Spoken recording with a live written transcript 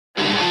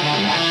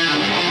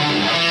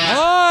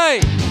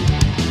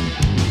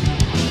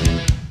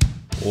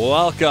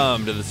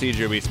Welcome to the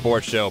CJB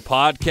Sports Show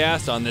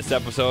podcast. On this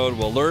episode,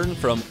 we'll learn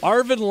from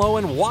Arvid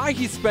Loewen why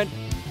he spent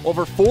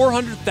over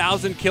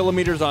 400,000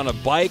 kilometers on a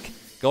bike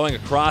going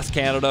across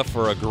Canada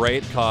for a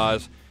great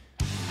cause,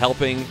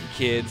 helping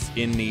kids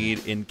in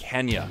need in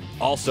Kenya.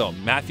 Also,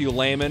 Matthew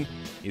Lehman,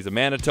 he's a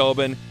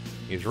Manitoban.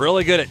 He's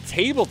really good at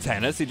table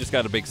tennis. He just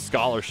got a big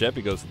scholarship.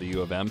 He goes to the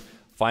U of M.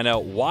 Find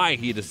out why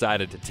he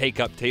decided to take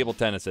up table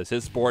tennis as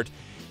his sport.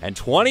 And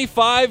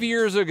 25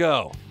 years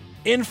ago,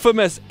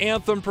 infamous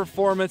anthem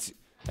performance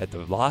at the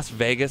Las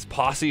Vegas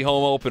Posse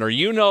Home Opener.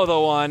 You know the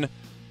one.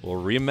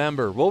 We'll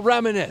remember. We'll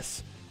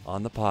reminisce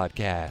on the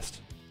podcast.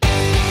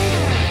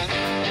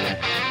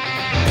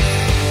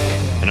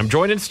 And I'm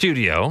joined in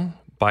studio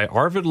by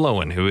Arvid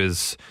Loewen, who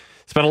has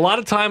spent a lot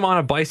of time on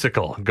a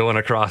bicycle going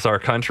across our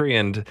country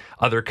and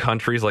other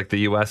countries like the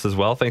U.S. as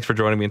well. Thanks for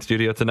joining me in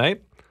studio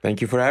tonight.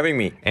 Thank you for having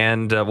me.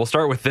 And we'll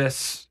start with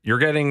this. You're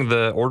getting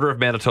the Order of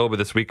Manitoba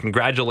this week.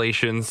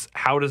 Congratulations.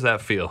 How does that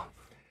feel?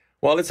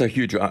 Well, it's a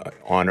huge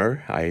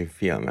honor. I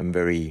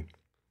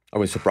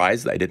was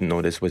surprised. I didn't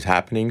know this was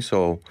happening.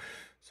 So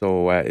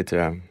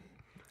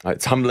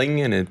it's humbling,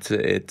 and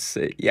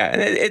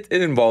it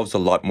involves a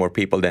lot more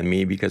people than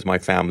me because my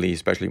family,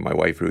 especially my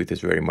wife Ruth,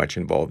 is very much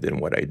involved in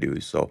what I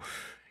do. So,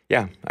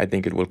 yeah, I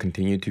think it will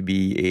continue to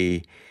be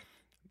a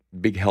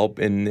big help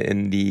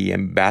in the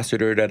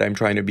ambassador that I'm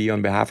trying to be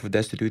on behalf of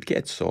destitute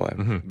kids. So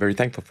I'm very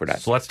thankful for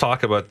that. So let's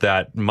talk about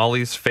that.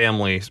 Mully's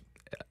family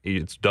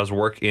does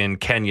work in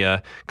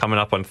Kenya, coming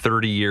up on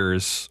 30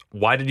 years.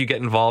 Why did you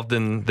get involved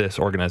in this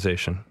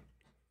organization?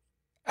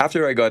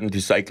 After I got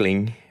into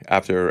cycling,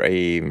 after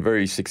a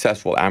very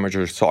successful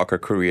amateur soccer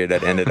career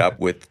that ended up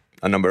with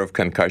a number of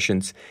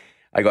concussions,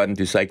 I got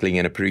into cycling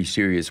in a pretty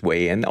serious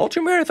way. And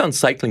ultramarathon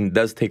cycling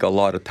does take a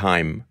lot of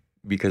time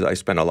because I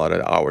spent a lot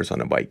of hours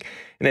on a bike.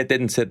 And it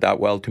didn't sit that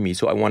well to me,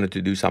 so I wanted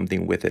to do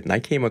something with it. And I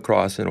came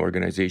across an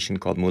organization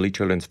called Mully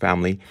Children's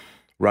Family,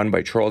 run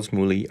by Charles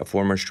Mully, a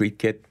former street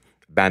kid,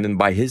 abandoned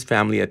by his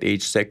family at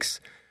age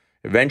 6,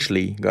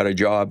 eventually got a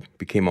job,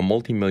 became a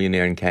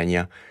multimillionaire in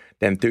Kenya.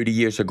 Then 30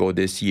 years ago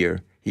this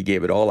year, he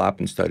gave it all up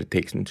and started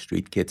taking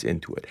street kids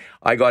into it.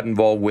 I got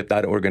involved with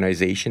that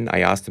organization. I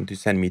asked them to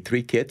send me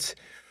 3 kids,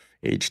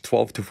 aged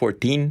 12 to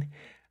 14,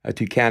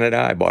 to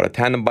Canada. I bought a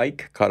tandem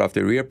bike, cut off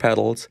the rear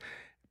pedals,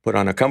 put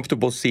on a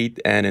comfortable seat,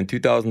 and in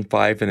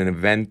 2005, in an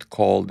event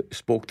called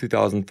Spoke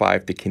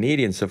 2005, the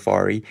Canadian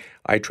Safari,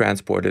 I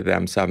transported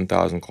them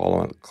 7,000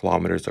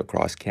 kilometers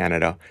across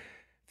Canada,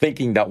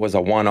 thinking that was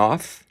a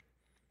one-off.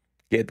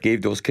 It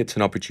gave those kids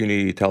an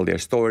opportunity to tell their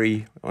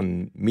story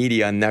on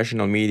media,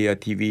 national media,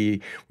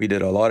 TV. We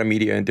did a lot of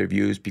media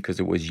interviews because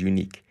it was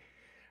unique.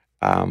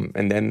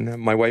 And then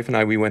my wife and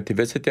I, we went to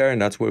visit there,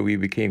 and that's where we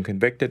became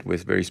convicted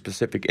with very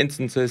specific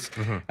instances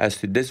as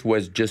to this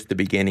was just the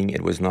beginning.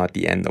 It was not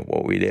the end of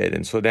what we did.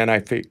 And so then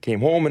I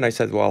came home and I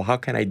said, well, how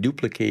can I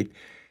duplicate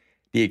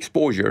the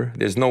exposure?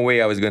 There's no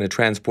way I was going to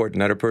transport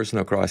another person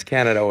across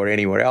Canada or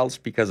anywhere else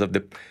because of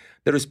the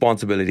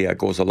responsibility that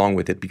goes along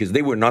with it, because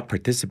they were not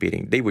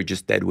participating. They were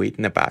just dead weight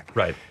in the back.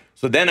 Right.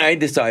 So then I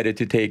decided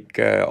to take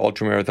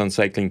ultramarathon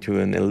cycling to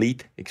an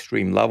elite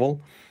extreme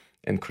level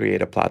and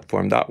create a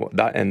platform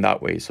that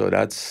way. So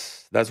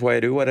that's why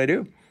I do what I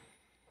do.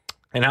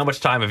 And how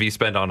much time have you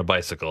spent on a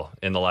bicycle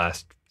in the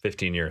last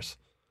 15 years?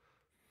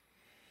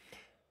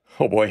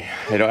 Oh boy,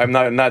 I'm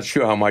not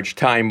sure how much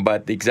time,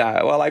 but I've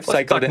cycled.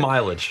 Let's talk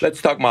mileage.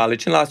 Let's talk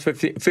mileage. In the last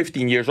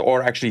 15 years,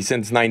 or actually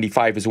since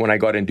 95 is when I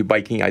got into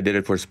biking. I did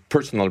it for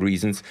personal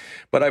reasons,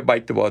 but I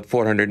biked about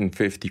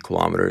 450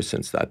 kilometers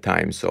since that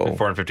time. So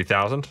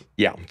 450,000?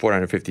 Yeah,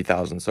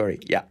 450,000. Sorry,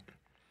 yeah.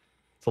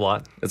 It's a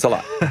lot. It's a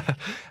lot.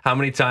 How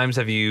many times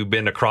have you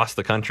been across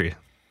the country?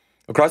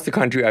 Across the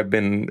country, I've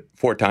been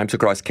 4 times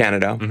across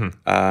Canada.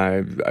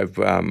 I've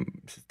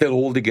still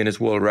hold the Guinness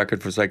World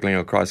Record for cycling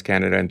across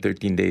Canada in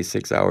 13 days,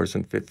 6 hours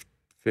and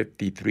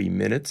 53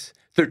 minutes.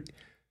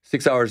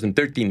 6 hours and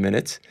 13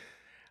 minutes.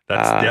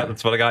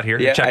 That's what I got here.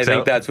 Yeah, I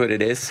think that's what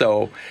it is.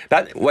 So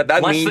what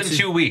that means less than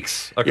 2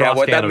 weeks across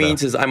Canada. Canada. That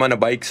means is I'm on a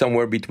bike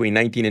somewhere between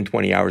 19 and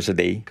 20 hours a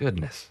day.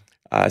 Goodness.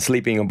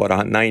 Sleeping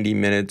about 90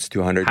 minutes to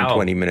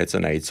 120 minutes a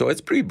night. So it's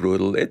pretty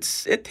brutal. It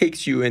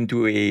takes you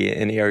into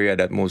an area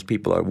that most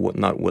people are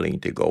not willing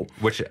to go.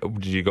 Which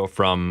did you go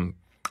from?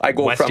 I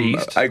go west to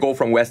east? I go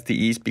from west to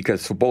east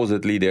because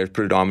supposedly there's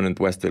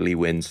predominant westerly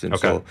winds, and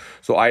so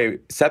I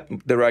set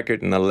the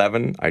record in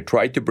 11. I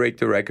tried to break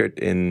the record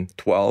in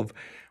 12.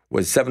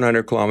 Was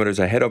 700 kilometers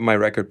ahead of my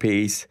record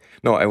pace.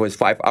 No, I was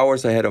 5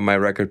 hours ahead of my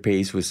record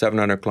pace with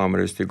 700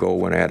 kilometers to go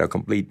when I had a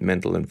complete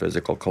mental and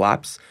physical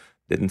collapse.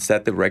 Didn't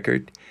set the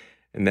record.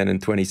 And then in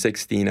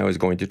 2016, I was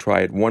going to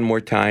try it one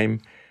more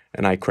time,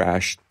 and I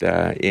crashed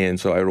in.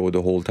 So I rode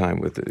the whole time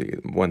with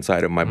one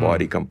side of my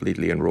body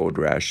completely in road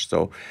rash.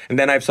 And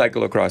then I've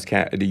cycled across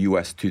the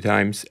U.S. 2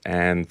 times,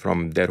 and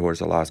from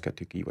Deadhorse, Alaska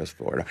to Key West,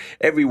 Florida.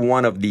 Every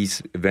one of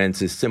these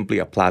events is simply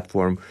a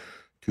platform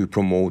to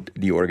promote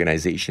the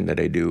organization that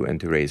I do and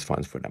to raise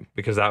funds for them.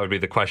 Because that would be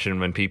the question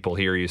when people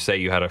hear you say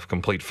you had a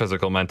complete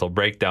physical, mental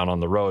breakdown on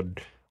the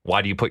road.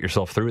 Why do you put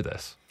yourself through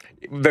this?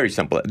 Very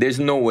simple. There's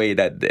no way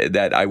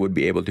that I would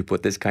be able to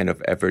put this kind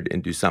of effort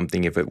into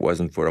something if it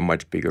wasn't for a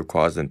much bigger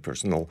cause than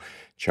personal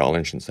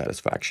challenge and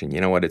satisfaction. You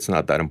know what? It's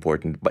not that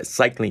important. But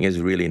cycling is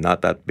really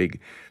not that big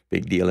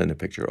deal in the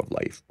picture of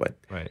life. But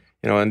Right.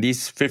 in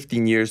these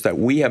 15 years that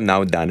we have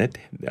now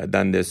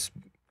done this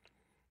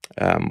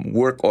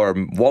work or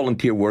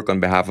volunteer work on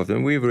behalf of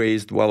them, we've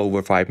raised well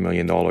over $5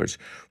 million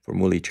for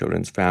Mooley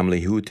Children's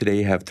Family, who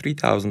today have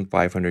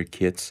 3,500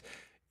 kids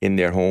in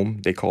their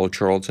home. They call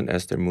Charles and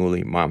Esther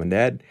Mooley mom and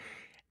dad.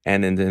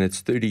 And then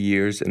it's 30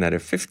 years, and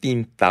that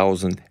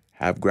 15,000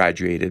 have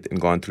graduated and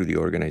gone through the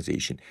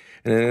organization.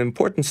 And an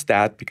important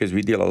stat, because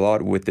we deal a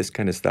lot with this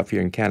kind of stuff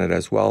here in Canada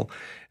as well,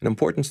 an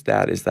important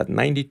stat is that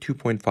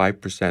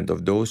 92.5%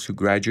 of those who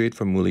graduate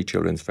from Mooley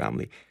Children's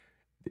Family,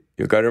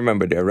 you got to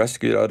remember, they're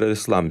rescued out of the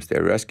slums.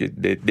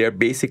 They're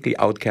basically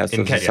outcasts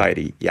of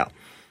society. Yeah.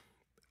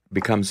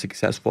 Become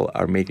successful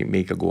or make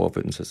a go of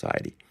it in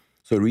society.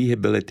 So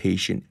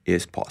rehabilitation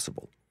is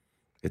possible.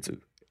 It's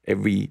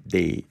every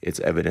day. It's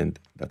evident.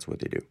 That's what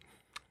they do.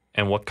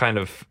 And what kind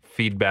of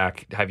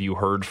feedback have you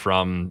heard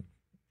from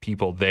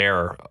people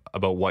there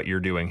about what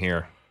you're doing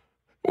here?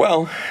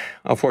 Well,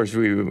 of course,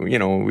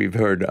 we've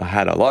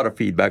had a lot of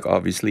feedback,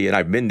 obviously, and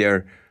I've been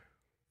there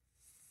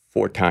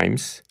 4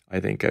 times. I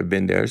think I've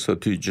been there. So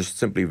to just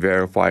simply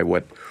verify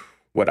what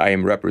I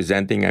am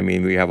representing, I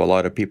mean, we have a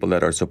lot of people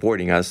that are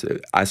supporting us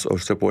or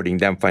supporting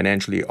them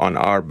financially on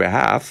our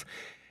behalf.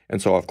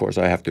 And so, of course,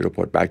 I have to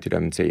report back to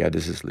them and say, yeah,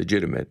 this is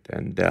legitimate.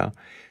 And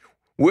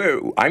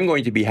I'm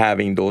going to be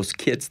having those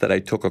kids that I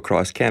took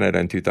across Canada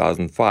in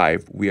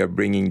 2005. We are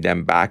bringing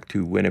them back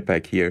to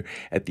Winnipeg here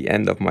at the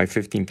end of my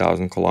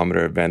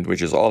 15,000-kilometer event,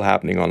 which is all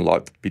happening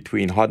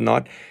between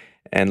Hodnot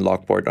and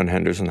Lockport on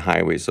Henderson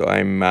Highway. So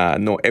I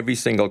know every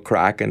single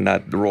crack in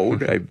that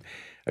road.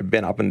 I've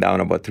been up and down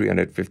about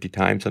 350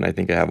 times, and I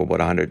think I have about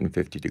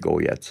 150 to go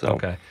yet. So,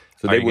 okay.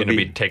 So are you going to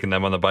be taking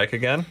them on the bike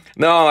again?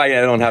 No, I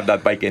don't have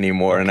that bike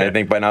anymore. Okay. And I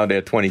think by now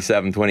they're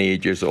 27,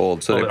 28 years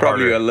old. So they're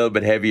probably a little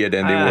bit heavier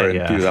than they were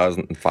in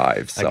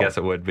 2005. So. I guess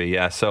it would be,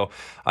 yeah. So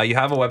you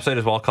have a website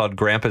as well called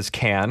Grandpa's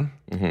Can.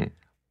 Mm-hmm.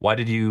 Why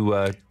did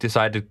you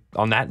decide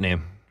on that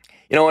name?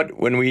 You know what?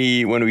 When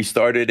we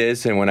started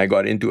this and when I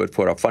got into it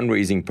for a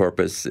fundraising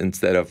purpose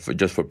instead of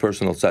just for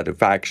personal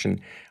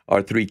satisfaction,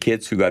 our 3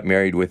 kids who got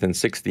married within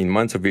 16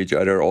 months of each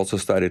other also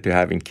started to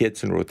having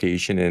kids in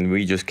rotation, and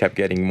we just kept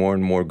getting more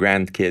and more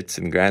grandkids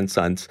and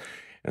grandsons.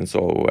 And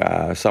so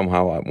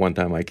somehow at one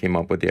time I came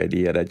up with the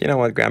idea that, you know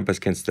what, grandpas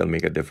can still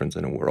make a difference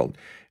in the world.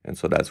 And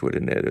so that's where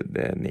the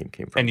name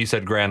came from. And you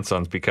said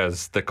grandsons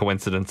because the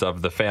coincidence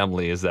of the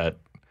family is that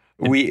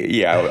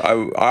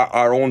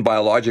our own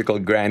biological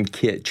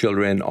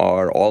grandchildren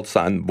are all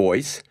son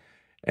boys,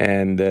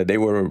 and they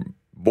were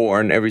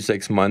born every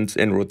 6 months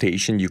in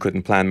rotation. You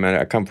couldn't plan.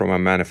 I come from a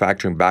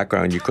manufacturing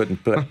background. You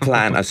couldn't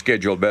plan a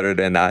schedule better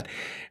than that.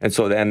 And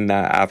so then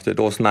after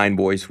those 9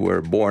 boys were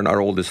born, our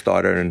oldest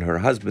daughter and her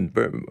husband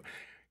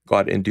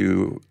got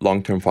into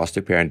long-term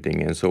foster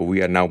parenting. And so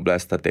we are now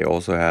blessed that they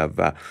also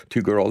have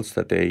 2 girls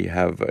that they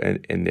have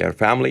in their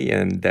family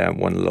and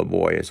 1 little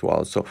boy as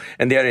well. So,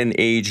 and they're in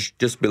age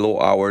just below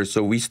ours.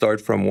 So we start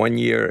from 1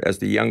 year as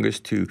the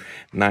youngest to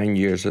 9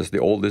 years as the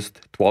oldest,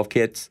 12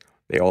 kids.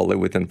 They all live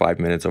within 5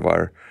 minutes of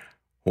our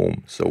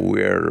home. So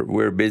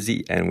we're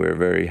busy, and we're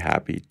very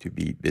happy to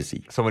be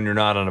busy. So when you're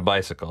not on a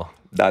bicycle?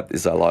 That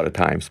is a lot of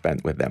time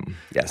spent with them,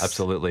 yes.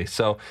 Absolutely.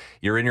 So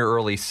you're in your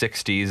early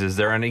 60s. Is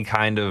there any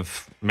kind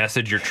of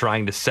message you're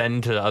trying to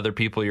send to other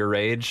people your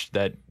age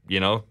that,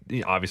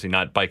 obviously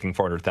not biking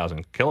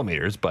 400,000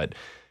 kilometers, but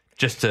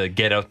just to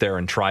get out there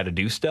and try to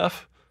do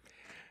stuff?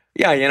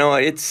 Yeah,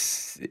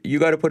 you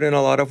got to put in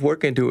a lot of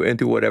work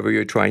into whatever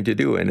you're trying to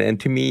do. And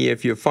to me,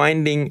 if you're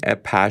finding a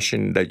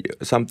passion,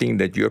 something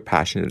that you're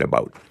passionate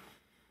about,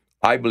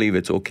 I believe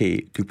it's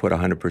okay to put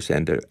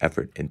 100%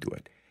 effort into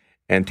it.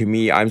 And to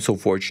me, I'm so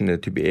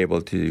fortunate to be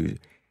able to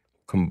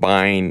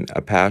combine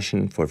a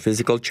passion for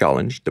physical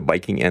challenge, the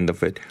biking end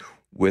of it,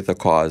 with a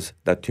cause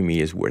that to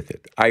me is worth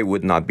it. I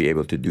would not be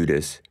able to do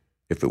this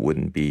if it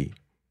wouldn't be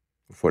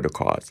for the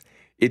cause.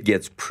 It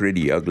gets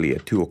pretty ugly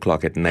at 2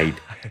 o'clock at night.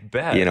 I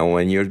bet.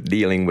 When you're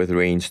dealing with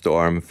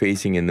rainstorm,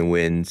 facing in the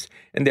winds,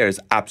 and there's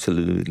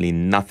absolutely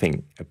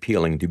nothing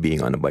appealing to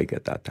being on a bike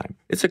at that time.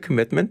 It's a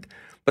commitment,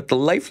 but the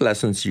life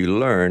lessons you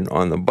learn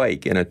on the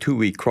bike in a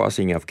 2-week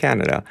crossing of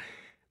Canada,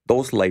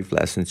 those life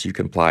lessons you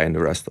can apply in the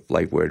rest of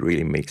life where it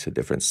really makes a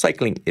difference.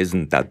 Cycling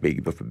isn't that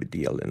big of a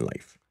deal in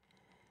life.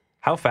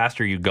 How fast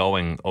are you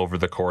going over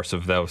the course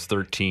of those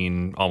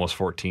 13, almost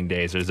 14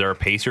 days? Is there a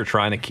pace you're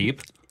trying to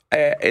keep?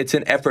 It's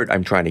an effort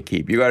I'm trying to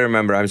keep. You got to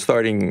remember, I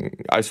started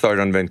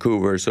on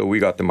Vancouver, so we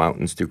got the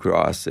mountains to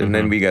cross, and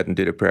then we got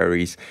into the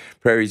prairies.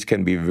 Prairies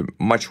can be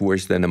much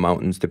worse than the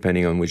mountains,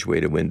 depending on which way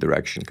the wind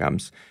direction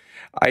comes.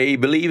 I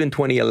believe in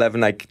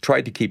 2011, I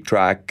tried to keep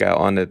track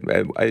on it.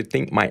 I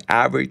think my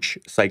average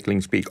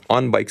cycling speed,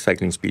 on-bike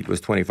cycling speed,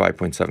 was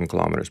 25.7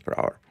 kilometers per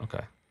hour.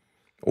 Okay.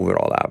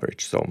 Overall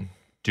average, so.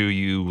 Do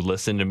you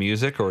listen to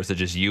music, or is it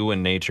just you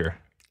and nature?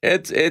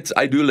 It's.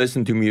 I do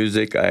listen to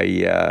music.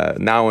 I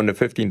now on the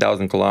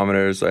 15,000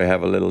 kilometers, I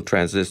have a little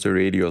transistor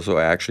radio, so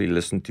I actually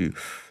listen to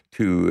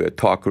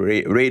talk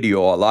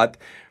radio a lot.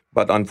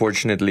 But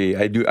unfortunately,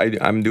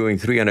 I'm doing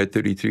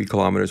 333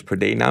 kilometers per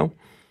day now,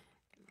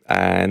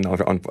 and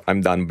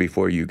I'm done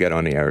before you get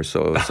on air.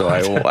 So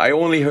I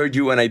only heard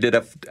you when I did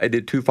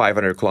 2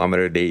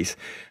 500-kilometer days.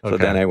 So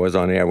then I was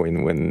on air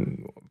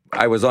when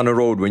I was on the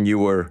road when you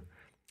were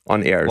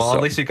on air. Well, so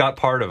at least you got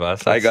part of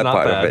us. I That's got not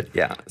part bad. of it.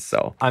 Yeah.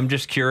 So I'm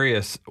just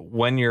curious,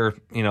 when you're,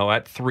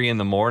 at 3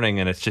 a.m.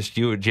 and it's just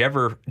you, do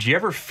you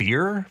ever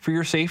fear for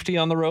your safety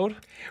on the road?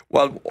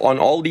 well, on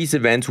all these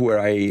events where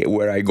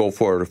I go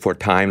for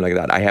time like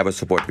that, I have a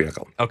support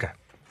vehicle. Okay.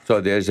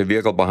 So there's a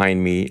vehicle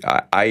behind me.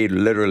 I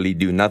literally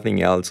do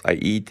nothing else. I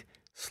eat,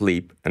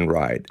 sleep, and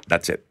ride.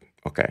 That's it.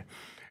 Okay.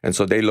 And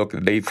so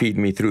they feed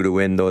me through the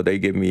window. They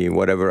give me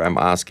whatever I'm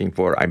asking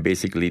for. I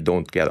basically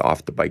don't get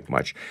off the bike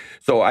much.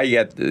 So I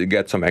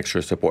get some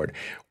extra support.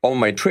 On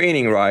my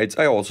training rides,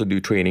 I also do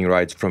training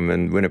rides from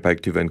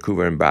Winnipeg to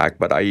Vancouver and back,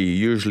 but I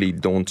usually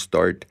don't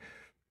start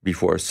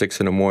before 6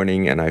 in the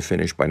morning and I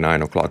finish by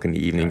 9 o'clock in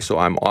the evening. Okay. So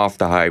I'm off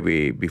the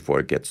highway before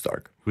it gets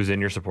dark. Who's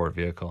in your support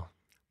vehicle?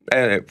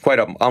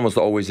 Almost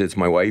always it's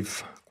my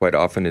wife. Quite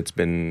often it's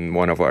been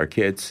one of our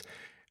kids.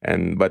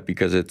 But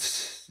because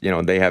it's,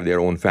 they have their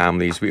own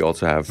families, we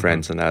also have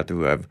friends and that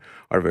who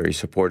are very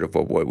supportive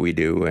of what we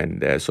do.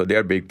 And so they're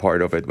a big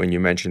part of it. When you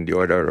mentioned the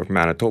Order of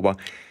Manitoba,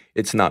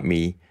 it's not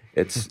me.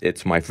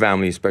 It's my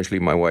family, especially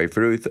my wife,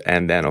 Ruth.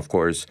 And then, of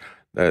course,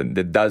 the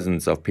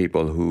dozens of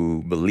people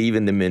who believe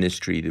in the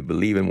ministry, who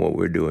believe in what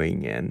we're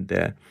doing.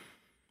 And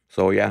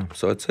so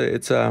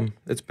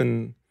it's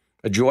been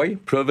a joy,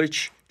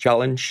 privilege,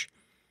 challenge.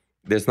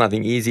 There's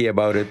nothing easy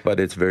about it, but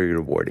it's very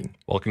rewarding.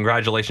 Well,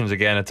 congratulations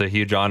again. It's a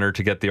huge honor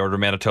to get the Order of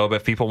Manitoba.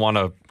 If people want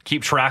to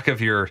keep track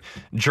of your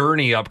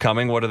journey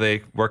upcoming,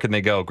 where can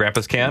they go?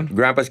 Grandpa's Can?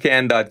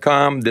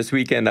 Grandpa'sCan.com. This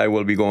weekend I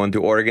will be going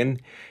to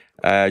Oregon,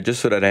 just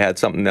so that I had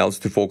something else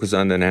to focus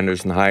on than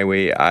Henderson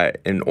Highway.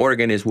 In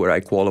Oregon is where I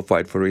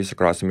qualified for Race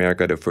Across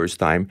America the first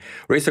time.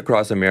 Race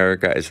Across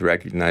America is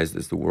recognized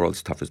as the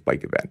world's toughest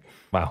bike event.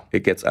 Wow.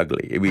 It gets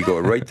ugly. We go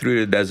right through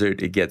the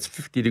desert. It gets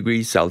 50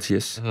 degrees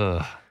Celsius.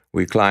 Ugh.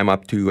 We climb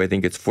up to, I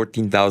think it's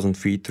 14,000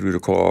 feet through the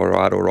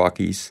Colorado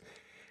Rockies.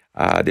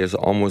 There's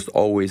almost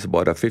always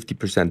about a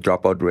 50%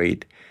 dropout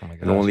rate,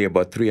 and only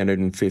about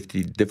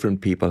 350 different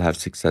people have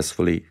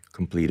successfully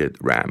completed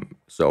RAM.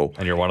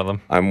 And you're one of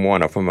them? I'm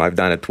one of them. I've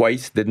done it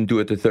twice, didn't do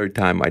it the third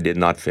time. I did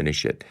not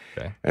finish it.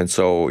 Okay. And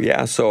so,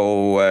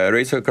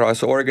 Race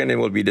Across Oregon, it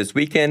will be this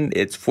weekend.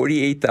 It's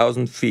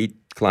 48,000 feet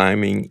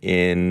climbing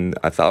in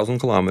 1,000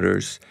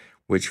 kilometers,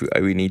 which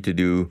we need to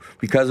do.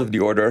 Because of the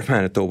Order of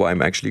Manitoba,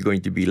 I'm actually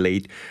going to be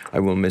late. I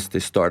will miss the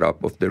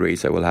startup of the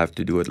race. I will have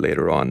to do it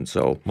later on.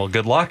 So, well,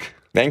 good luck.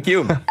 Thank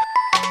you. We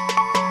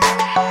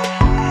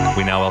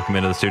now welcome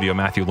into the studio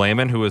Matthew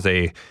Lehman, who is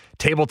a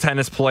table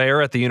tennis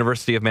player at the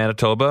University of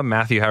Manitoba.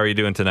 Matthew, how are you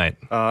doing tonight?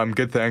 I'm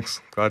good,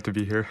 thanks. Glad to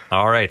be here.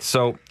 All right.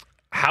 So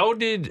how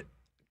did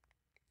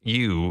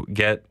you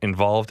get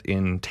involved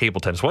in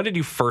table tennis? When did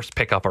you first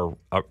pick up a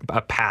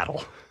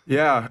paddle?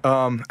 Yeah,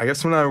 I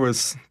guess when I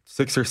was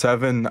 6 or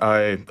 7,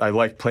 I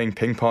liked playing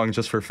ping pong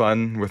just for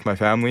fun with my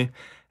family.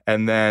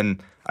 And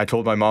then I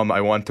told my mom I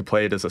wanted to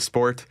play it as a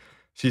sport.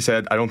 She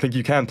said, I don't think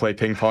you can play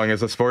ping pong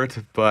as a sport.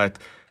 But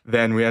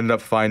then we ended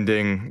up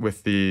finding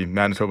with the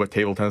Manitoba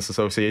Table Tennis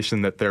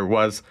Association that there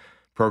was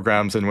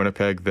programs in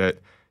Winnipeg that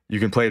you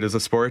can play it as a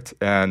sport.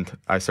 And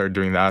I started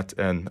doing that,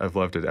 and I've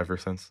loved it ever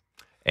since.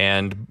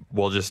 And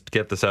we'll just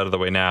get this out of the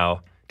way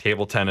now.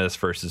 Table tennis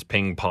versus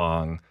ping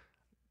pong.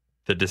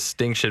 The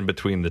distinction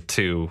between the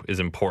two is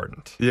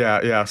important.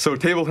 Yeah. So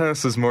table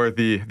tennis is more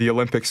the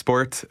Olympic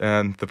sport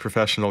and the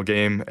professional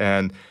game,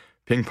 and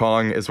ping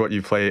pong is what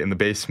you play in the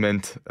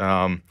basement.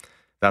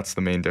 That's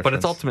the main difference. But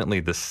it's ultimately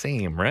the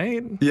same,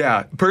 right?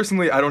 Yeah.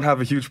 Personally, I don't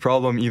have a huge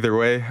problem either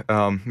way.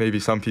 Maybe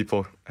some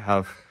people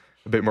have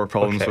a bit more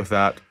problems with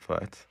that.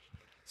 But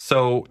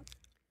so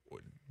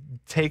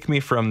take me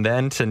from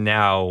then to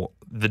now,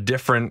 the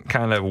different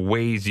kind of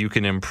ways you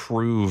can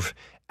improve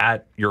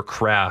at your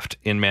craft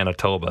in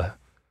Manitoba.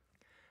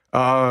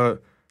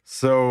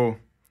 So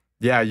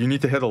yeah, you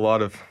need to hit a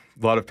lot of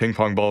ping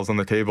pong balls on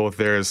the table.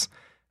 There's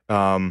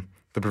the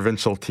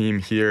provincial team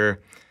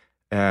here,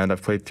 and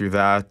I've played through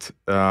that.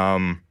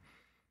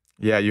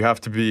 You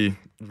have to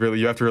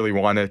really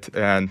want it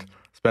and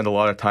spend a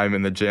lot of time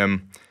in the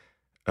gym.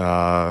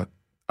 I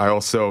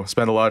also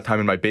spend a lot of time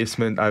in my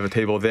basement. I have a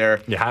table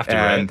there. You have to,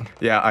 and right?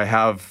 Yeah, I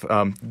have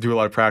do a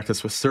lot of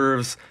practice with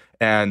serves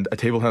and a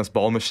table tennis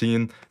ball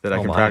machine that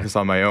I can practice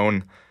on my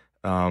own.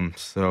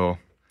 So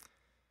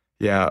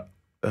do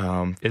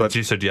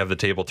you have the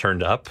table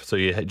turned up? So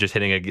you're just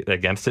hitting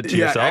against it to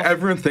yourself? Yeah,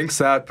 everyone thinks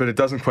that, but it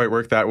doesn't quite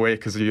work that way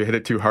because if you hit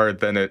it too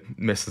hard, then it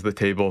misses the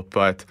table.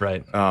 But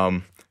right.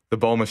 The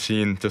ball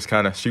machine just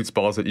kind of shoots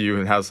balls at you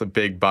and has a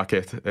big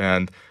bucket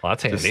and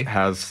that's handy.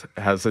 Just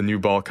has a new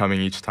ball coming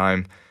each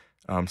time.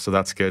 So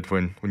that's good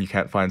when you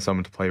can't find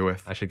someone to play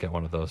with. I should get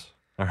one of those.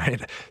 All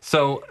right.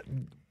 So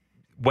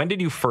when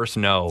did you first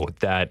know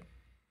that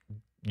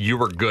you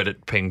were good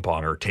at ping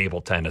pong or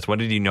table tennis? When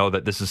did you know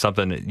that this is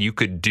something that you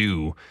could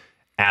do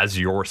as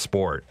your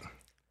sport?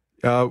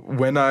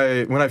 When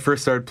I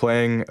first started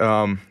playing,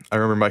 I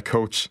remember my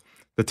coach,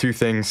 the two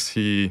things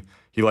he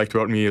liked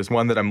about me is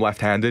one, that I'm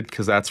left-handed,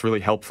 because that's really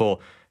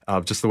helpful,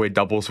 just the way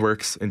doubles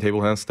works in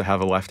table tennis, to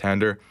have a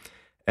left-hander.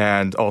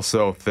 And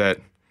also that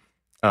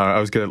I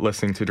was good at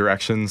listening to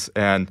directions,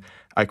 and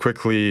I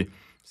quickly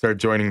started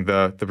joining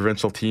the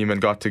provincial team and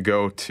got to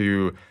go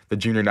to the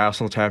junior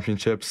national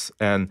championships.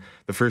 And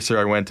the first year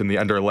I went in the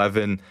under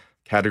 11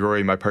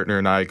 category, my partner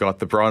and I got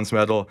the bronze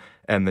medal,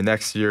 and the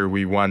next year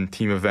we won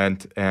team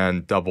event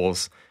and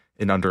doubles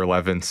in under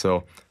 11.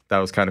 So that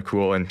was kind of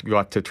cool, and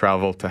got to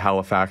travel to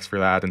Halifax for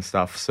that and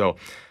stuff. So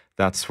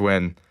that's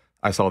when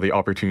I saw the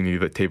opportunity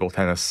that table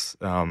tennis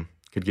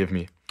could give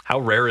me. How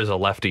rare is a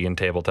lefty in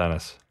table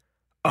tennis?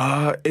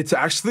 It's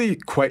actually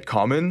quite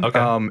common.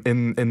 Okay.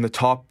 In the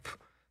top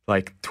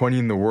 20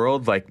 in the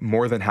world,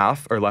 more than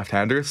half are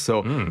left-handers.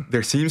 So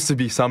there seems to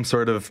be some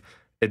sort of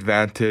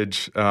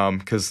advantage,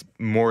 because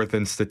more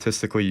than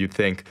statistically you'd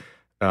think,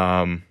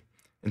 in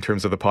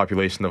terms of the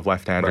population of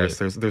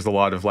left-handers. Right. There's a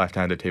lot of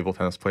left-handed table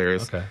tennis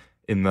players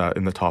in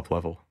the top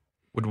level.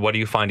 What do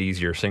you find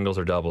easier, singles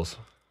or doubles?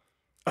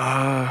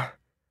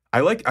 I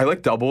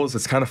like doubles.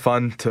 It's kind of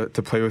fun to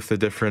play with a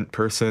different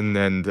person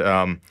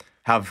and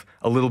have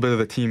a little bit of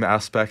the team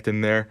aspect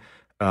in there.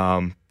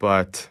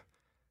 But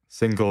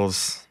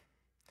singles,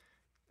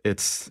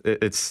 it's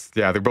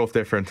they're both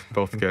different,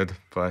 both good.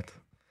 But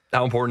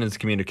how important is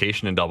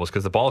communication in doubles?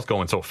 Because the ball's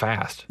going so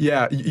fast.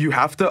 Yeah, you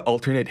have to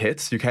alternate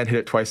hits. You can't hit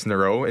it twice in a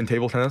row in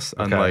table tennis,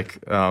 unlike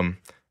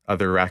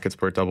other racket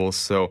sport doubles.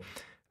 So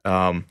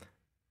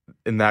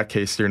in that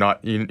case, you're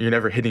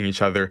never hitting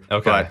each other.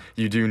 Okay. But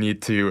you do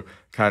need to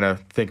kind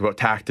of think about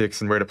tactics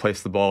and where to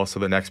place the ball, so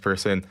the next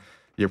person,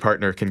 your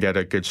partner, can get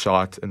a good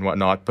shot and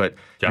whatnot. But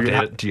do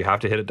you have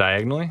to hit it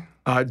diagonally?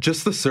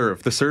 Just the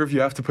serve. The serve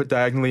you have to put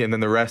diagonally, and then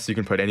the rest you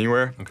can put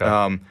anywhere.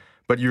 Okay.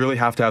 But you really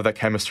have to have that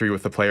chemistry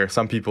with the player.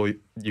 Some people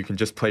you can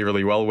just play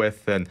really well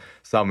with, and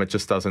some it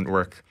just doesn't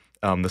work.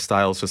 The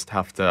styles just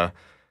have to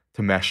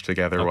mesh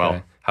together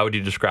well. How would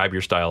you describe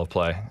your style of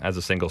play as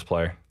a singles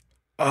player?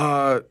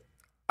 I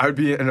would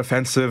be an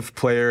offensive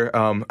player.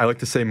 I like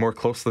to stay more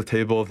close to the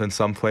table than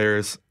some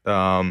players,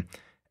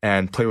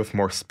 and play with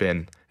more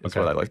spin is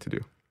what I like to do.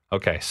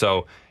 Okay,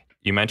 so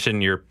you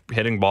mentioned you're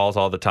hitting balls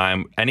all the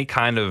time. Any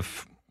kind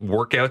of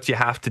workouts you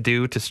have to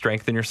do to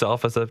strengthen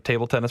yourself as a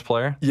table tennis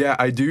player? Yeah,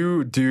 I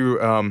do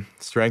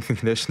strength and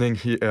conditioning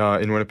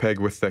in Winnipeg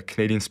with the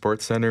Canadian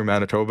Sports Centre,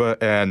 Manitoba,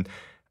 and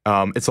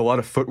it's a lot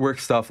of footwork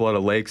stuff, a lot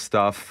of leg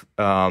stuff,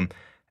 and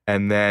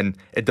then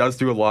it does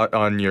do a lot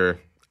on your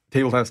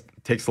table tennis.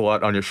 Takes a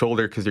lot on your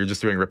shoulder because you're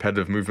just doing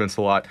repetitive movements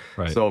a lot.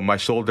 Right. So my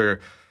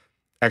shoulder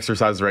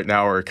exercises right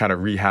now are kind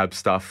of rehab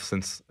stuff,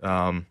 since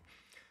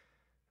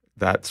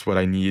that's what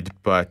I need.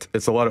 But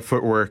it's a lot of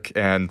footwork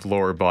and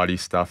lower body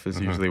stuff is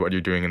usually what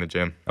you're doing in the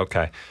gym.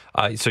 Okay.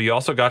 So you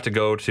also got to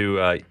go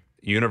to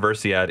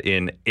Universiade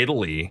in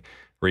Italy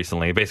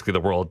recently, basically the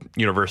World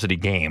University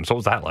Games. What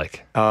was that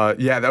like?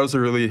 Yeah, that was a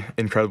really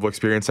incredible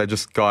experience. I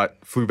just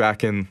flew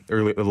back in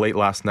late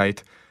last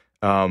night,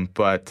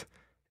 but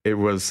it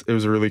was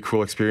a really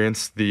cool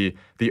experience. The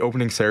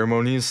opening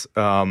ceremonies.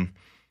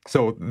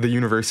 So the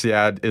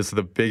Universiade is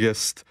the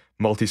biggest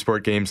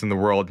multi-sport games in the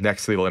world,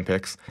 next to the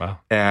Olympics. Wow.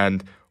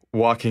 And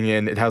walking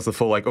in, it has the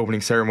full opening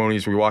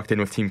ceremonies. We walked in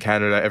with Team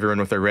Canada, everyone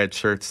with their red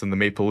shirts and the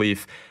maple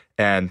leaf,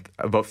 and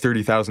about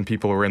 30,000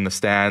 people were in the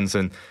stands,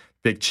 and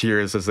big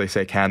cheers as they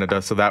say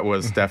Canada. So that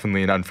was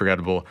definitely an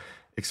unforgettable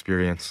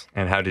experience.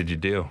 And how did you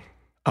do?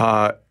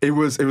 It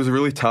was a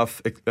really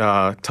tough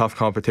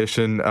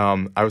competition.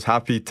 I was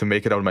happy to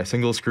make it out of my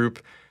singles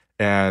group,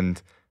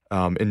 and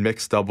in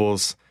mixed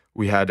doubles,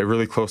 we had a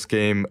really close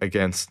game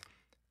against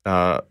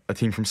a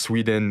team from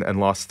Sweden and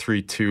lost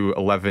 3-2,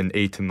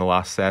 11-8 in the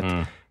last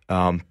set.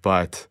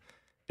 But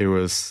it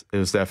was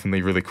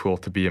definitely really cool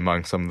to be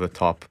among some of the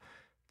top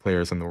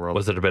players in the world.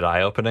 Was it a bit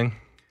eye-opening?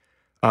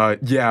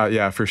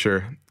 Yeah, for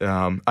sure.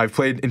 I've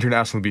played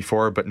internationally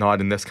before, but not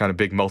in this kind of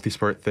big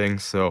multi-sport thing.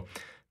 So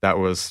that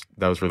was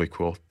really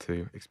cool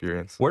to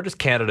experience. Where does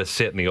Canada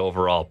sit in the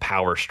overall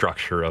power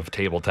structure of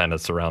table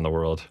tennis around the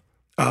world?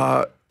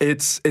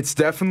 It's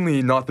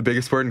definitely not the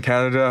biggest sport in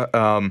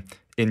Canada.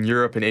 In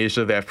Europe and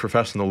Asia, they have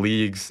professional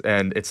leagues,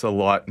 and it's a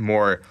lot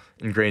more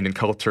ingrained in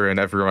culture, and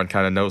everyone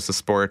kind of knows the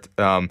sport.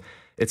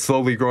 It's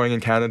slowly growing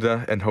in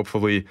Canada, and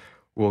hopefully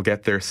we'll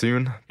get there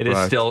soon. It is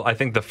still, I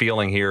think the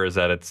feeling here is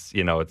that it's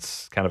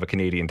kind of a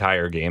Canadian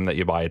Tire game that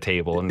you buy a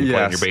table and you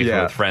play in your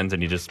basement with friends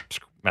and you just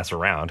mess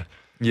around.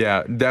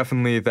 Yeah,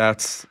 definitely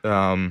that's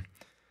the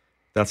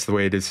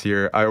way it is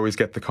here. I always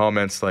get the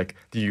comments like,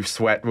 do you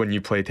sweat when you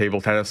play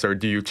table tennis, or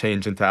do you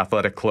change into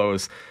athletic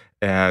clothes?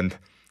 And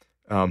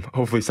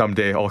hopefully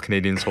someday all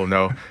Canadians will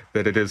know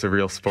that it is a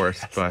real sport.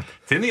 But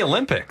it's in the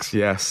Olympics.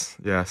 Yes.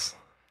 Do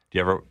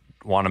you ever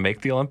want to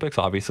make the Olympics?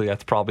 Obviously,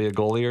 that's probably a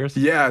goal of yours.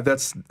 Yeah,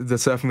 that's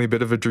definitely a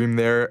bit of a dream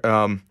there.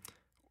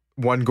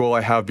 one goal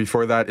I have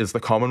before that is the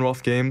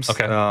Commonwealth Games.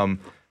 Okay.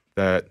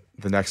 That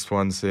the next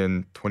one's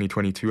in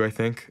 2022, I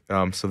think.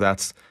 So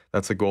that's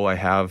a goal I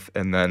have,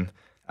 and then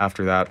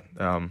after that,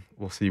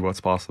 we'll see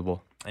what's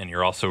possible. And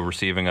you're also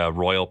receiving a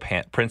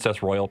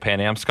Princess Royal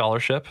Pan Am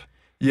scholarship.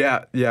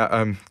 Yeah.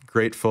 I'm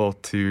grateful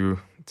to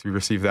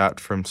receive that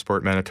from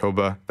Sport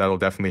Manitoba. That'll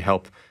definitely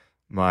help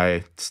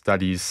my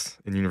studies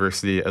in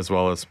university as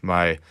well as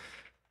my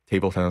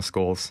table tennis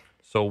goals.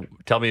 So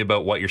tell me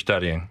about what you're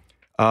studying.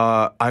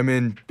 I'm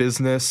in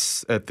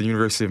business at the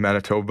University of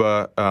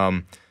Manitoba.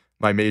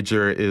 My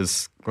major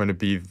is going to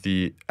be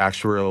the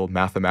actuarial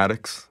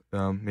mathematics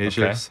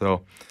major, Okay.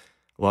 so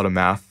a lot of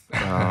math.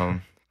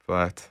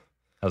 But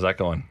How's that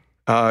going?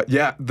 I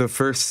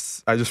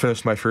just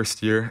finished my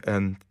first year,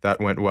 and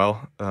that went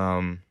well.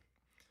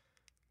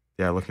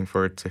 Looking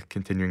forward to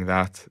continuing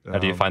that. How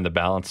do you find the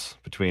balance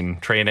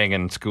between training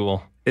and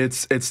school?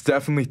 It's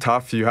definitely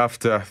tough. You have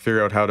to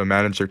figure out how to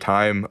manage your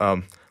time.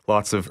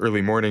 Lots of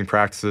early morning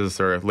practices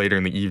or later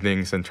in the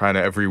evenings, and trying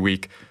to every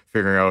week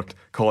figuring out,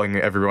 calling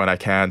everyone I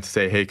can to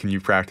say, hey, can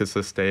you practice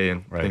this day,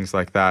 and Right. things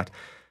like that.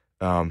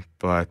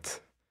 But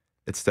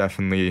it's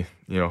definitely,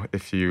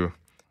 if you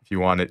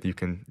want it, you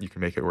can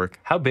make it work.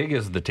 How big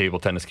is the table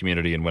tennis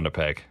community in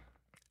Winnipeg?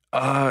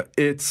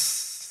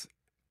 It's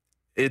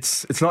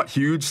not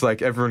huge.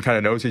 Like, everyone kind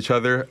of knows each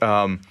other.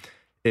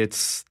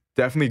 It's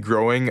definitely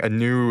growing. A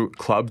new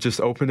club just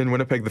opened in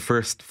Winnipeg. The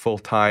first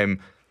full-time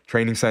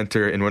training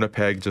center in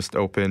Winnipeg just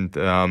opened,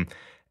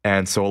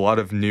 and so a lot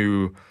of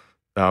new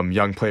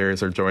young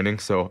players are joining.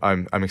 So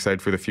I'm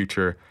excited for the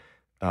future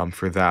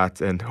for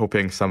that, and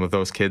hoping some of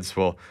those kids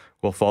will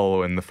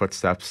follow in my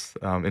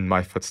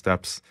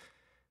footsteps,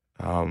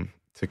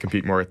 to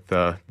compete more at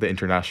the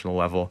international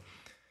level.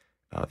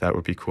 That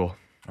would be cool.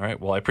 All right.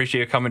 Well, I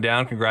appreciate you coming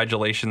down.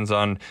 Congratulations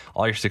on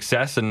all your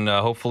success, and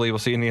hopefully we'll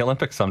see you in the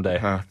Olympics someday.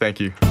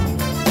 Thank you.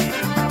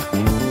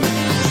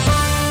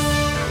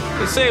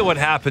 They say what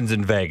happens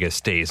in Vegas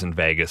stays in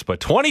Vegas, but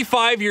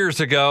 25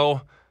 years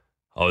ago,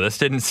 this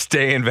didn't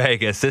stay in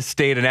Vegas. This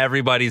stayed in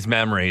everybody's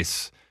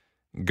memories,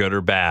 good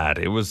or bad.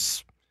 It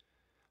was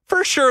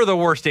for sure the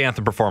worst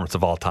anthem performance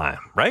of all time,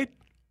 right? It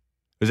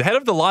was ahead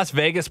of the Las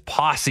Vegas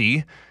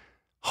Posse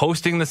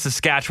hosting the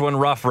Saskatchewan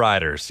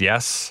Roughriders.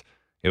 Yes,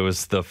 it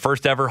was the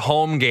first ever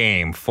home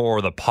game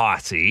for the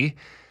Posse,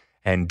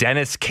 and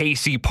Dennis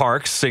Casey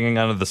Parks singing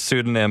under the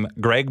pseudonym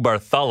Greg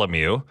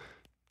Bartholomew.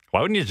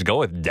 Why wouldn't you just go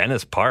with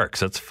Dennis Parks?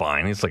 That's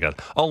fine. He's like a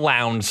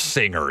lounge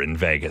singer in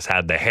Vegas.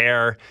 Had the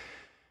hair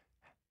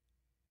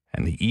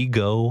and the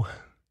ego.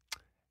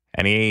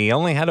 And he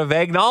only had a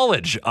vague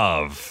knowledge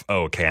of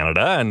 "Oh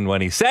Canada." And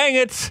when he sang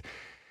it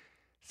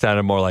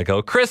sounded more like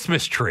 "Oh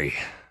Christmas Tree."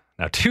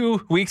 Now,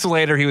 2 weeks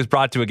later, he was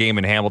brought to a game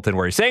in Hamilton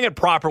where he sang it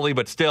properly,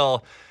 but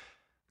still,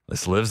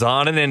 this lives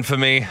on in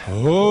infamy.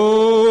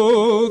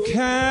 Oh,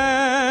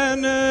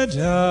 Canada.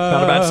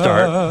 Not a bad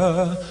start.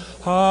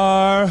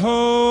 Our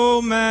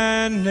home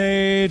and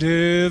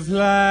native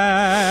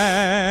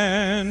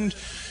land,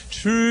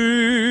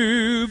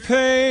 true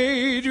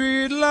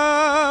patriot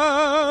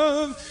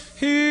love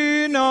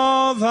in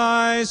all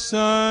thy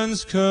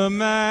sons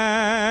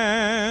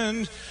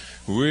command.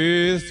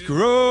 With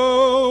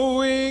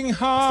growing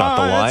not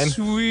the line. hearts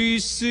we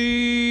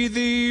see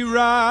thee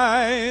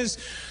rise,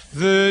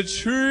 the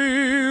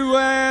true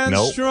and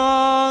Nope.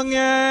 strong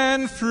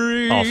and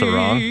free. Also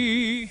wrong.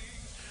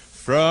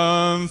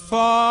 From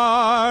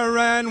far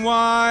and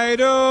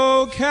wide,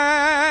 O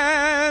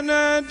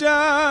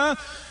Canada,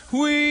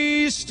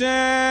 we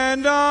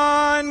stand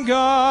on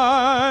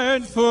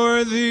guard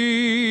for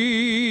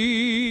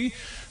thee.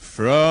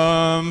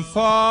 From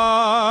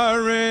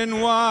far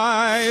and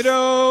wide,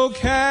 O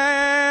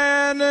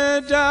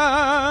Canada,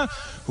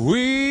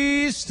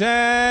 we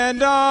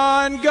stand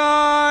on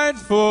guard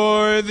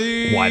for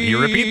thee. Why do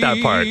you repeat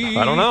that part?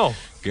 I don't know.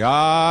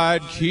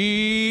 God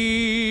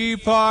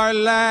keep our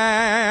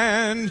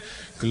land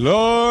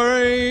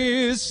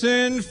glorious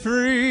and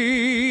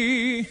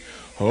free.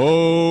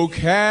 O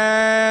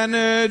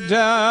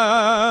Canada,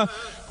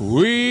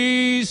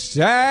 we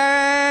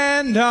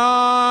stand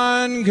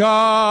on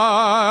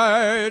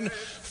guard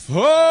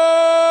for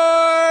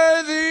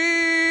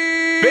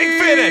thee.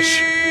 Big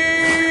finish.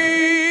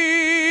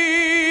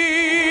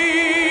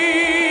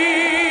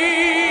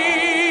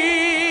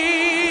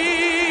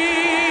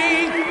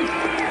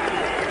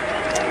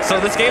 So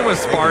this game was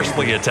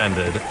sparsely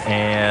attended,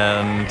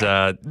 and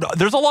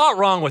there's a lot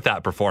wrong with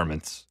that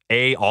performance.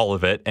 A, all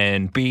of it,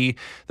 and B,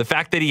 the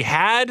fact that he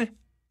had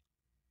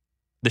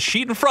the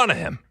sheet in front of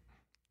him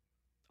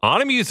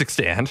on a music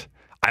stand.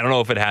 I don't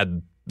know if it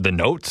had the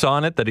notes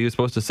on it that he was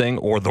supposed to sing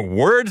or the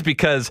words,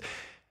 because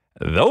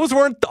those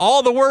weren't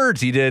all the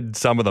words. He did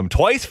some of them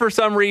twice for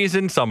some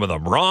reason, some of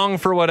them wrong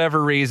for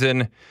whatever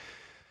reason.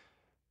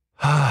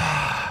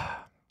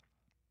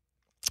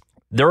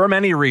 There are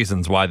many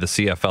reasons why the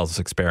CFL's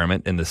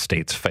experiment in the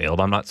States failed.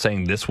 I'm not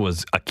saying this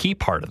was a key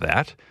part of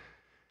that,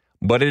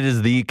 but it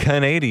is the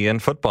Canadian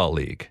Football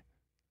League.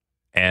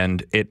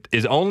 And it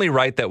is only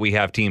right that we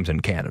have teams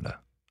in Canada.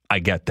 I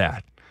get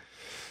that.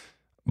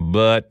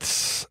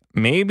 But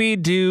maybe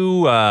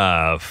do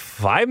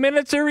 5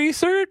 minutes of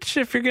research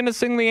if you're going to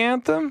sing the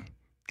anthem.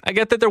 I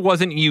get that there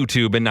wasn't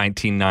YouTube in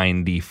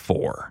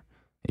 1994.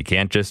 You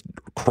can't just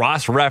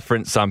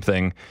cross-reference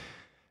something,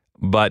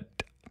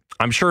 but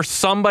I'm sure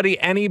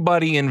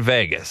anybody in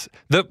Vegas,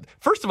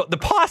 first of all, the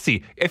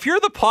Posse, if you're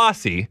the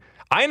Posse,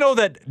 I know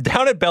that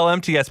down at Bell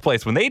MTS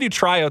Place, when they do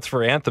tryouts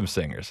for anthem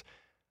singers,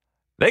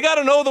 they got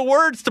to know the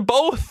words to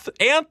both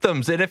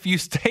anthems, and if you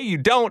say you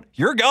don't,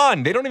 you're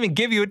gone. They don't even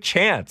give you a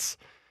chance.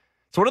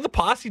 So what are the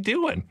Posse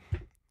doing?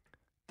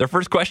 Their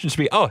first question should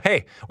be, oh,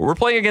 hey, we're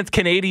playing against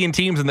Canadian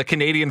teams in the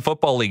Canadian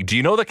Football League. Do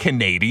you know the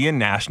Canadian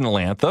national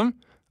anthem?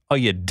 Oh,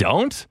 you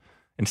don't?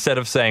 Instead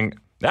of saying,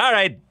 all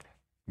right,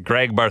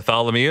 Greg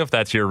Bartholomew, if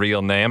that's your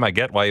real name. I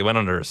get why you went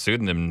under a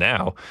pseudonym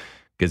now,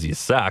 because you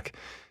suck.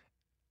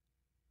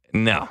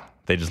 No,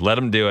 they just let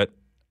them do it,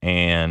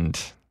 and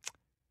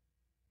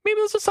maybe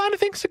it's a sign of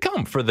things to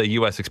come for the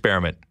U.S.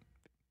 experiment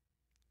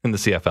in the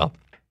CFL,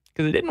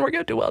 because it didn't work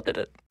out too well, did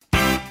it?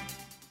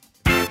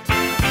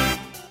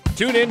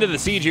 Tune in to the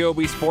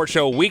CJOB Sports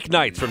Show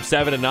weeknights from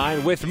 7 to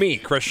 9 with me,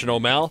 Christian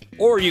O'Mel,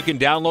 or you can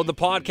download the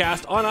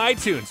podcast on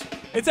iTunes.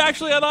 It's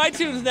actually on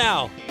iTunes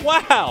now.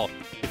 Wow.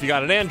 If you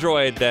got an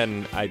Android,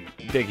 then I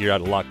think you're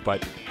out of luck,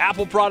 but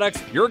Apple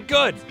products, you're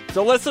good.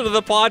 So listen to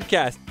the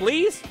podcast.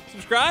 Please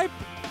subscribe.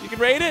 You can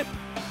rate it.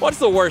 What's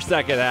the worst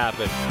that could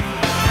happen?